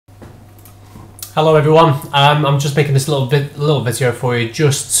Hello everyone, I'm just making this little video for you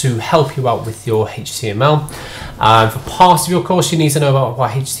just to help you out with your HTML. For part of your course you need to know about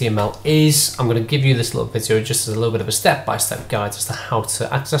what HTML is. I'm going to give you this little video just as a little bit of a step-by-step guide as to how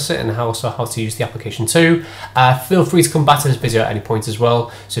to access it and also how to use the application too. Feel free to come back to this video at any point as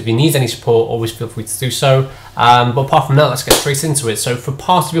well, so if you need any support always feel free to do so. But apart from that, let's get straight into it. So for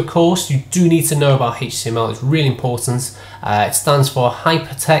part of your course you do need to know about HTML. It's really important. It stands for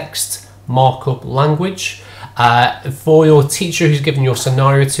Hypertext Markup Language. For your teacher who's given your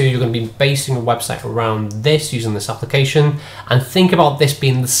scenario to, you're going to be basing a website around this using this application, and think about this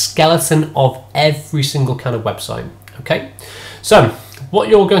being the skeleton of every single kind of website. Okay, so what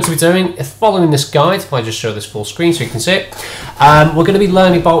you're going to be doing is following this guide. If I just show this full screen so you can see it, we're going to be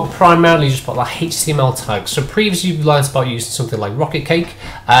learning about primarily just about like HTML tags. So previously you've learned about using something like Rocket Cake.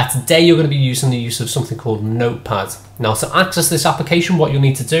 Today you're going to be using the use of something called Notepad. Now to access this application, what you'll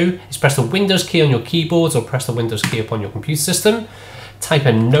need to do is press the Windows key on your keyboards or press the Windows key upon your computer system, type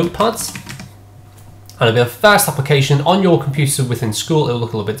in Notepad, and it'll be the first application on your computer within school. It'll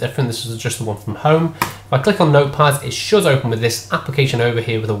look a little bit different. This is just the one from home. If I click on Notepad, it should open with this application over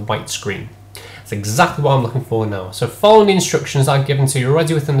here with a white screen. That's exactly what I'm looking for now. So following the instructions I've given to you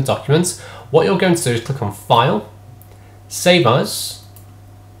already within the document, what you're going to do is click on File, Save As.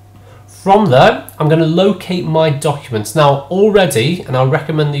 From there, I'm going to locate my documents. Now already, and I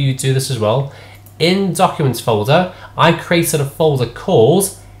recommend that you do this as well, in Documents folder, I created a folder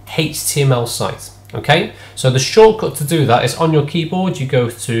called HTML Site. Okay, so the shortcut to do that is on your keyboard, you go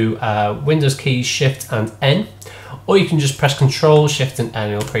to Windows key, Shift and N, or you can just press Control, Shift and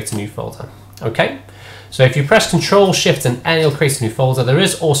N, it'll create a new folder. Okay, so if you press Control, Shift and N, it'll create a new folder. There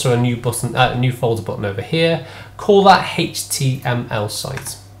is also a new button, new folder button over here. Call that HTML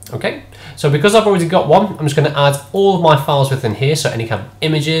Site. Okay, so because I've already got one, I'm just going to add all of my files within here, so any kind of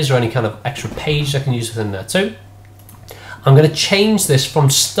images or any kind of extra page I can use within there too. I'm going to change this from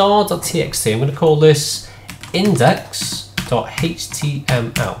star.txt. I'm going to call this index.html.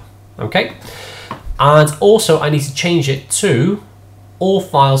 Okay, and also I need to change it to all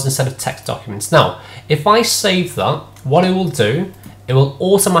files instead of text documents. Now, if I save that, what it will do, it will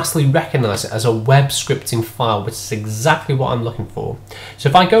automatically recognize it as a web scripting file, which is exactly what I'm looking for. So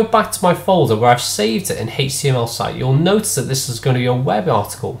if I go back to my folder where I've saved it in HTML Site, you'll notice that this is going to be a web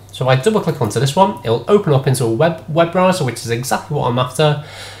article. So if I double click onto this one, it'll open up into a web browser, which is exactly what I'm after.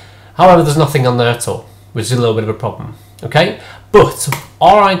 However, there's nothing on there at all, which is a little bit of a problem. Okay, but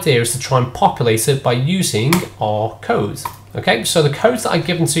our idea is to try and populate it by using our code. Okay, so the codes that I've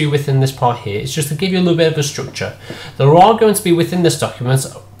given to you within this part here is just to give you a little bit of a structure. There are going to be within this document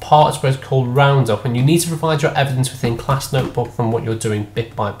parts where it's called Roundup, and you need to provide your evidence within Class Notebook from what you're doing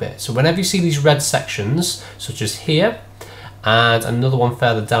bit by bit. So whenever you see these red sections, such as here, and another one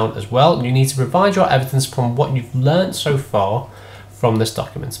further down as well, you need to provide your evidence from what you've learned so far from this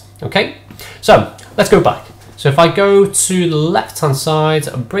document. Okay, so let's go back. So if I go to the left hand side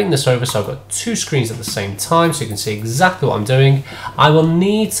and bring this over, so I've got two screens at the same time so you can see exactly what I'm doing, I will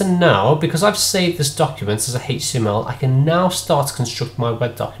need to now, because I've saved this document as a HTML, I can now start to construct my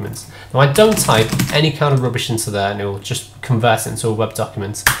web document. Now I don't type any kind of rubbish into there and it will just convert it into a web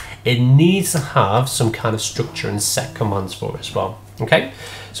document. It needs to have some kind of structure and set commands for it as well. Okay,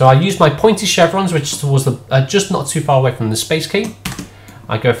 so I use my pointy chevrons, which is towards the, just not too far away from the space key.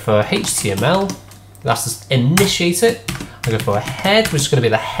 I go for HTML. That's just initiate it. I go for a head, which is going to be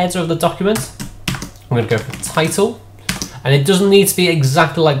the header of the document. I'm going to go for title, and it doesn't need to be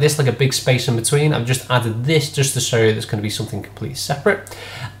exactly like this, like a big space in between. I've just added this just to show you there's going to be something completely separate.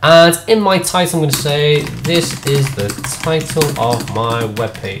 And in my title, I'm going to say this is the title of my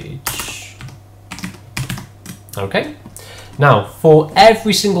webpage. Okay. Now, for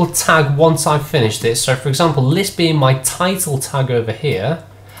every single tag once I've finished this, so for example, this being my title tag over here,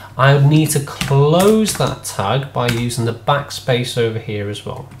 I would need to close that tag by using the backspace over here as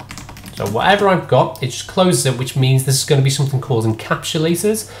well. So whatever I've got, it just closes it, which means this is going to be something called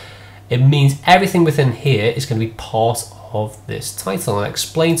encapsulated. It means everything within here is going to be part of this title. I'll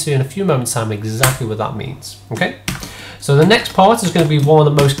explain to you in a few moments time exactly what that means. Okay, so the next part is going to be one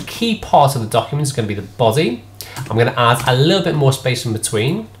of the most key parts of the document. It's going to be the body. I'm going to add a little bit more space in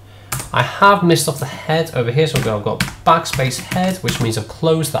between. I have missed off the head over here, so I've got backspace head, which means I've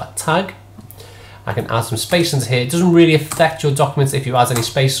closed that tag. I can add some space into here. It doesn't really affect your document if you add any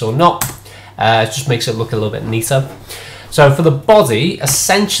space or not. It just makes it look a little bit neater. So for the body,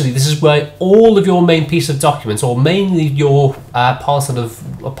 essentially, this is where all of your main piece of documents, or mainly your part of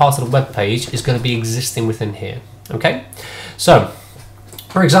the web page, is going to be existing within here. Okay, so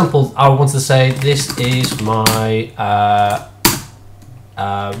for example, I wanted to say this is my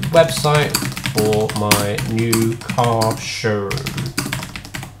website for my new car showroom.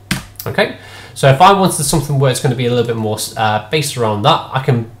 Okay, so if I wanted something where it's going to be a little bit more based around that, I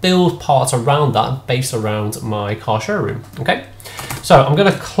can build parts around that based around my car showroom. Okay, so I'm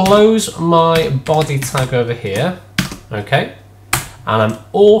going to close my body tag over here. Okay, and I'm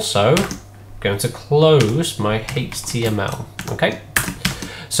also going to close my HTML. Okay,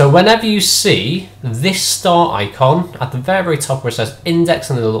 so whenever you see this star icon at the very, very top where it says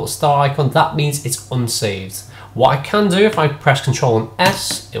index and then a little star icon, that means it's unsaved. What I can do, if I press Ctrl and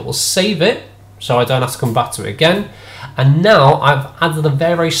S, it will save it, so I don't have to come back to it again. And now I've added the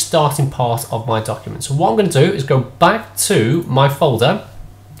very, very starting part of my document. So what I'm going to do is go back to my folder.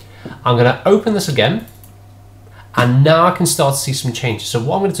 I'm going to open this again, and now I can start to see some changes. So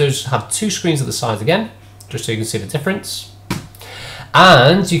what I'm going to do is have two screens at the side again, just so you can see the difference.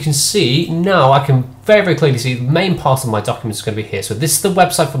 And you can see now I can very, very clearly see the main part of my document is going to be here. So this is the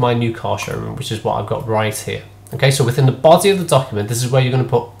website for my new car showroom, which is what I've got right here. Okay, so within the body of the document, this is where you're going to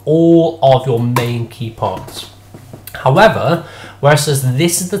put all of your main key parts. However, where it says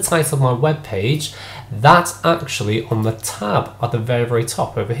this is the title of my web page, that's actually on the tab at the very, very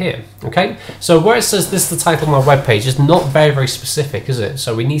top over here. Okay, so where it says this is the title of my web page is not very, very specific, is it?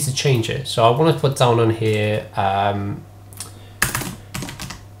 So we need to change it. So I want to put down on here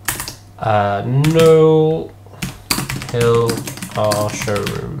Knoll Hill Car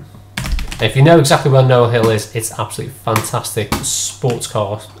Showroom. If you know exactly where Knoll Hill is, it's absolutely fantastic sports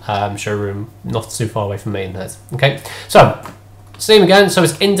car showroom, not too far away from Maidenhead. Okay, so same again, so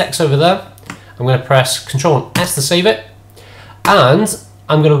it's index over there. I'm going to press Ctrl and S to save it, and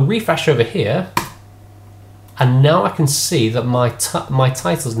I'm going to refresh over here, and now I can see that my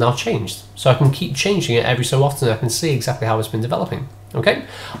title's now changed. So I can keep changing it every so often. I can see exactly how it's been developing. Okay,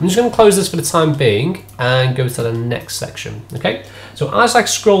 I'm just going to close this for the time being and go to the next section. Okay, so as I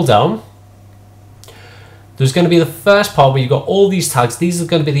scroll down, there's going to be the first part where you've got all these tags. These are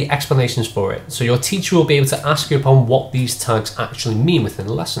going to be the explanations for it. So your teacher will be able to ask you upon what these tags actually mean within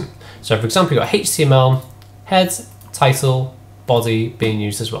the lesson. So for example, you've got HTML, head, title, body being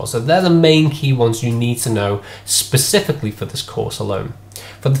used as well. So they're the main key ones you need to know specifically for this course alone.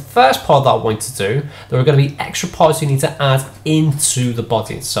 For the first part that I want to do, there are going to be extra parts you need to add into the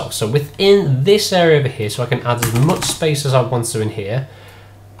body itself. So within this area over here, so I can add as much space as I want to in here,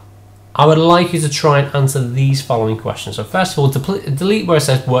 I would like you to try and answer these following questions. So first of all, delete where it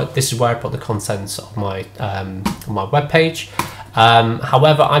says this is where I put the contents of my web page.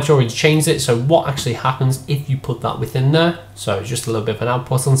 However, I've already changed it. So what actually happens if you put that within there? So just a little bit of an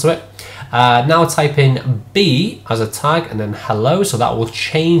output onto it. Now type in B as a tag and then hello. So that will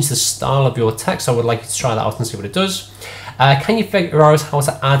change the style of your text. I would like you to try that out and see what it does. Can you figure out how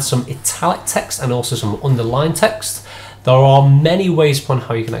to add some italic text and also some underlined text? There are many ways upon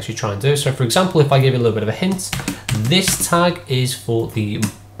how you can actually try and do it. So for example, if I give you a little bit of a hint, this tag is for the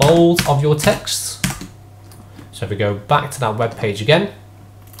bold of your text. So if we go back to that web page again,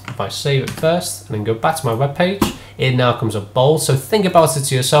 if I save it first and then go back to my web page, it now comes up bold. So think about it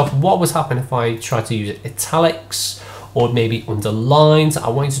to yourself. What would happen if I try to use italics or maybe underlined? I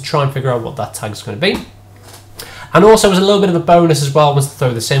want you to try and figure out what that tag is going to be. And also as a little bit of a bonus as well, I want to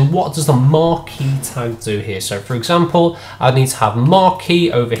throw this in, what does the marquee tag do here? So for example, I need to have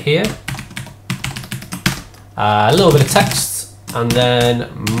marquee over here, a little bit of text, and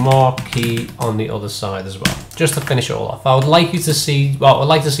then marquee on the other side as well, just to finish it all off. I would like you to see, well, I'd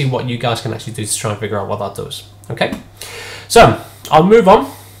like to see what you guys can actually do to try and figure out what that does. Okay, so I'll move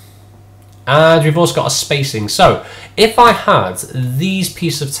on. And we've also got a spacing. So if I had these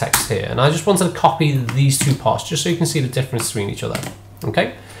pieces of text here and I just wanted to copy these two parts just so you can see the difference between each other.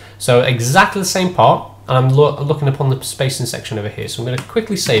 Okay, so exactly the same part, and I'm looking upon the spacing section over here. So I'm going to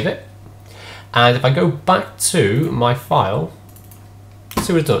quickly save it, and if I go back to my file,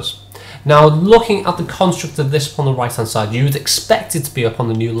 see what it does. Now looking at the construct of this upon the right hand side, you would expect it to be up on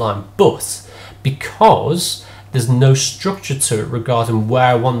the new line, but because there's no structure to it regarding where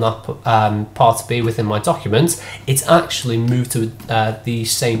I want that part to be within my document, it's actually moved to the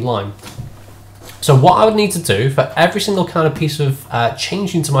same line. So what I would need to do for every single kind of piece of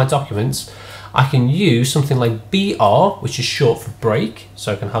changing to my documents, I can use something like BR, which is short for break.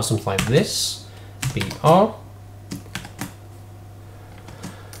 So I can have something like this, BR.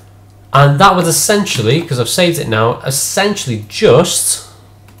 And that would essentially, because I've saved it now, essentially just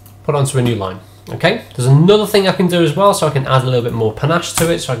put onto a new line. Okay, there's another thing I can do as well, so I can add a little bit more panache to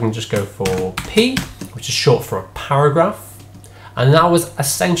it. So I can just go for P, which is short for a paragraph, and that would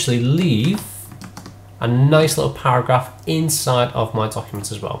essentially leave a nice little paragraph inside of my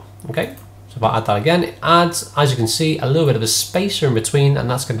document as well. Okay, So if I add that again, it adds, as you can see, a little bit of a spacer in between, and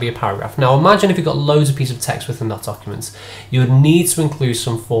that's going to be a paragraph. Now imagine if you've got loads of pieces of text within that document, you would need to include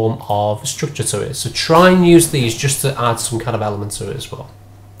some form of structure to it. So try and use these just to add some kind of element to it as well.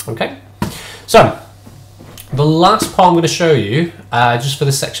 Okay, so the last part I'm going to show you, just for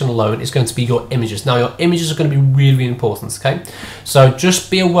this section alone, is going to be your images. Now your images are going to be really, really important, okay? So just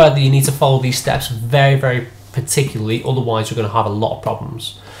be aware that you need to follow these steps very, very particularly, otherwise you're going to have a lot of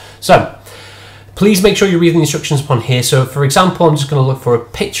problems. So please make sure you're reading the instructions upon here. So for example, I'm just going to look for a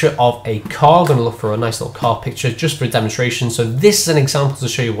picture of a car. I'm going to look for a nice little car picture just for a demonstration. So this is an example to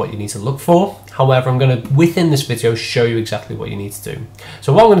show you what you need to look for. However, I'm going to, within this video, show you exactly what you need to do.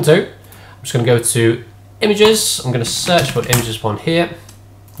 So what I'm going to do, I'm just going to go to images. I'm going to search for images upon here.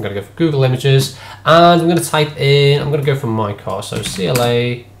 I'm going to go for Google Images, and I'm going to type in, I'm going to go for my car. So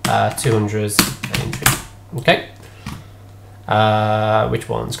CLA 200 AMG. Okay. Which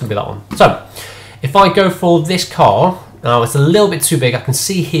one? It's going to be that one. So if I go for this car, now it's a little bit too big. I can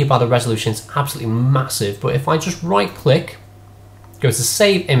see here by the resolution it's absolutely massive. But if I just right click, go to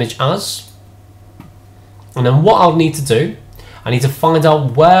save image as, and then what I'll need to do, I need to find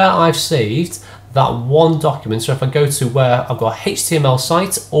out where I've saved that one document. So if I go to where I've got a HTML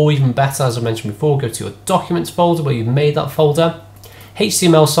site, or even better, as I mentioned before, go to your documents folder where you've made that folder,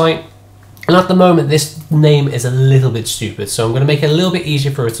 HTML site. And at the moment, this name is a little bit stupid, so I'm going to make it a little bit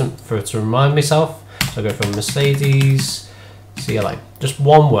easier for it to remind myself. So I go from Mercedes CLA, just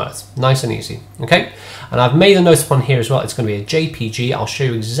one word, nice and easy. Okay, and I've made a note upon here as well. It's going to be a JPG. I'll show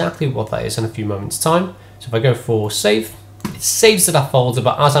you exactly what that is in a few moments' time. So if I go for save, it saves to that folder,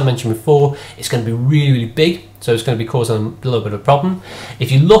 but as I mentioned before, it's going to be really, really big, so it's going to be causing a little bit of a problem.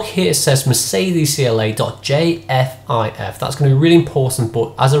 If you look here, it says Mercedes CLA.jfif. That's going to be really important,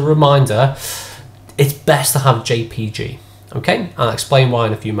 but as a reminder, it's best to have JPG. Okay, I'll explain why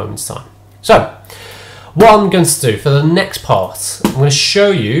in a few moments' time. So what I'm going to do for the next part, I'm going to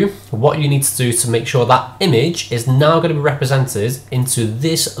show you what you need to do to make sure that image is now going to be represented into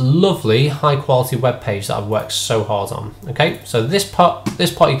this lovely high quality web page that I've worked so hard on. Okay, so this part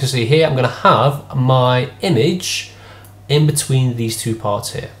you can see here, I'm going to have my image in between these two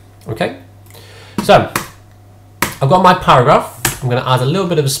parts here. Okay, so I've got my paragraph. I'm going to add a little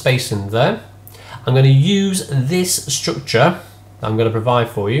bit of a space in there. I'm going to use this structure that I'm going to provide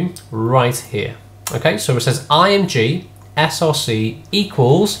for you right here. Okay, so it says IMG src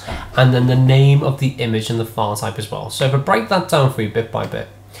equals, and then the name of the image and the file type as well. So if I break that down for you bit by bit,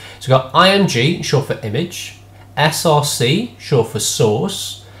 so we've got IMG, short for image, src, short for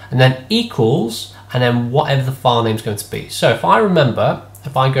source, and then equals, and then whatever the file name is going to be. So if I remember,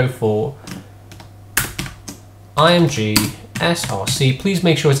 if I go for IMG src, please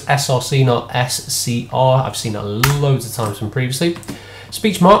make sure it's src, not scr. I've seen that loads of times from previously.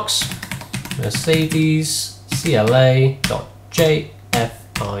 Speech marks, Mercedes CLA.jfif.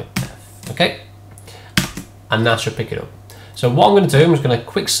 Okay, and that should pick it up. So what I'm going to do, I'm just going to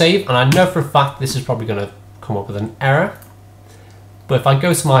quick save, and I know for a fact this is probably going to come up with an error, but if I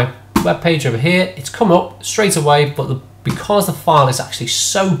go to my web page over here, it's come up straight away, but because the file is actually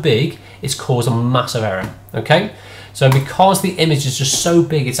so big, it's caused a massive error. Okay, so because the image is just so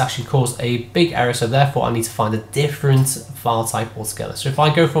big, it's actually caused a big error, so therefore I need to find a different file type altogether. So if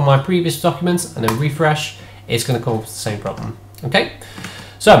I go from my previous documents and then refresh, it's going to come up with the same problem. Okay,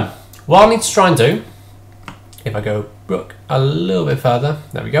 so what I need to try and do, if I go look a little bit further,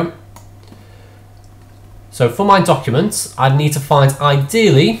 there we go. So for my documents, I need to find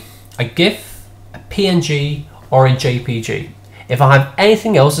ideally a GIF, a PNG, or a JPG. If I have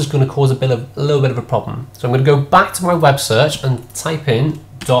anything else, it's going to cause a little bit of a problem. So I'm going to go back to my web search and type in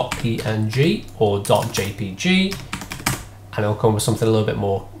 .png or .jpg, and it'll come up with something a little bit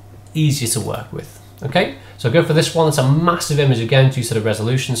more easier to work with. Okay, so go for this one. It's a massive image again due to the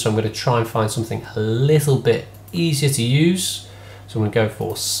resolution, so I'm going to try and find something a little bit easier to use. So I'm going to go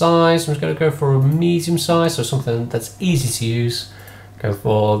for size. I'm just going to go for a medium size, so something that's easy to use. Go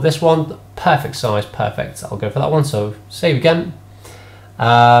for this one, perfect size, perfect. I'll go for that one, so save again.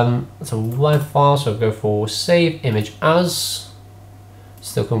 It's a web file, so I'll go for save image as.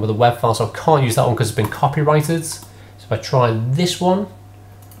 Still come with a web file, so I can't use that one because it's been copyrighted. So if I try this one,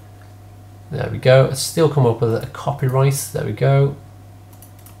 there we go, it's still come up with a copyright, there we go.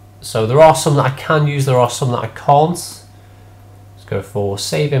 So there are some that I can use, there are some that I can't. Let's go for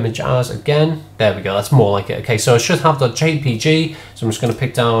save image as again. There we go, that's more like it. Okay, so I should have the JPG, so I'm just going to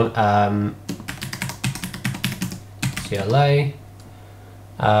pick down CLA,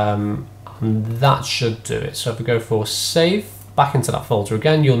 and that should do it. So if we go for save, back into that folder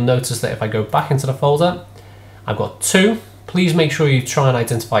again, you'll notice that if I go back into the folder, I've got two. please make sure you try and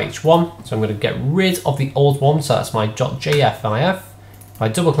identify each one. So I'm going to get rid of the old one, so that's my .jfif. If I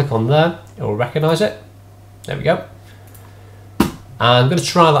double click on there, it will recognize it. There we go. And I'm going to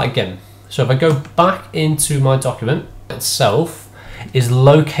try that again. So if I go back into my document itself, is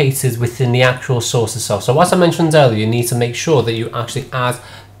located within the actual source itself. So as I mentioned earlier, you need to make sure that you actually add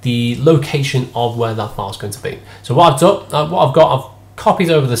the location of where that file is going to be. So what I've done, I've copied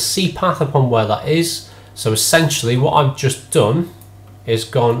over the C path upon where that is. So essentially what I've just done is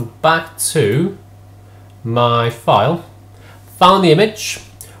gone back to my file, found the image,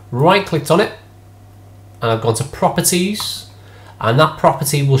 right clicked on it, and I've gone to properties, and that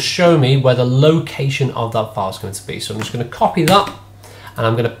property will show me where the location of that file is going to be. So I'm just going to copy that, and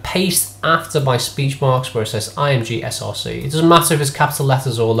I'm going to paste after my speech marks where it says IMG SRC. It doesn't matter if it's capital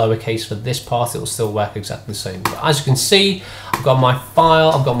letters or lowercase for this part, it will still work exactly the same. But as you can see, I've got my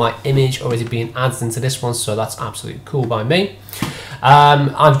file, I've got my image already being added into this one, so that's absolutely cool by me.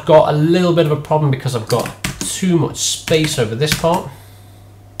 I've got a little bit of a problem because I've got too much space over this part.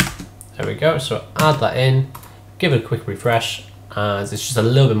 There we go, so add that in, give it a quick refresh, and it's just a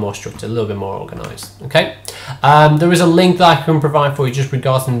little bit more structured, a little bit more organized. Okay, there is a link that I can provide for you just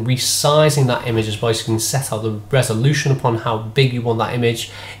regarding resizing that image as well. So you can set out the resolution upon how big you want that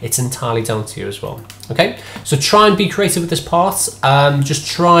image. It's entirely down to you as well. Okay, so try and be creative with this part. Just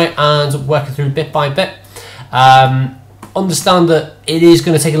try and work it through bit by bit. Understand that it is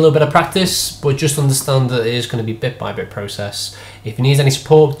going to take a little bit of practice, but just understand that it is going to be bit by bit process. If you need any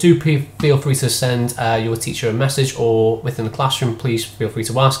support, do feel free to send your teacher a message, or within the classroom, please feel free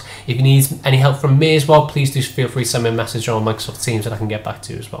to ask. If you need any help from me as well, please do feel free to send me a message on Microsoft Teams and I can get back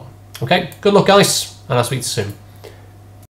to you as well. Okay, good luck guys, and I'll speak to you soon.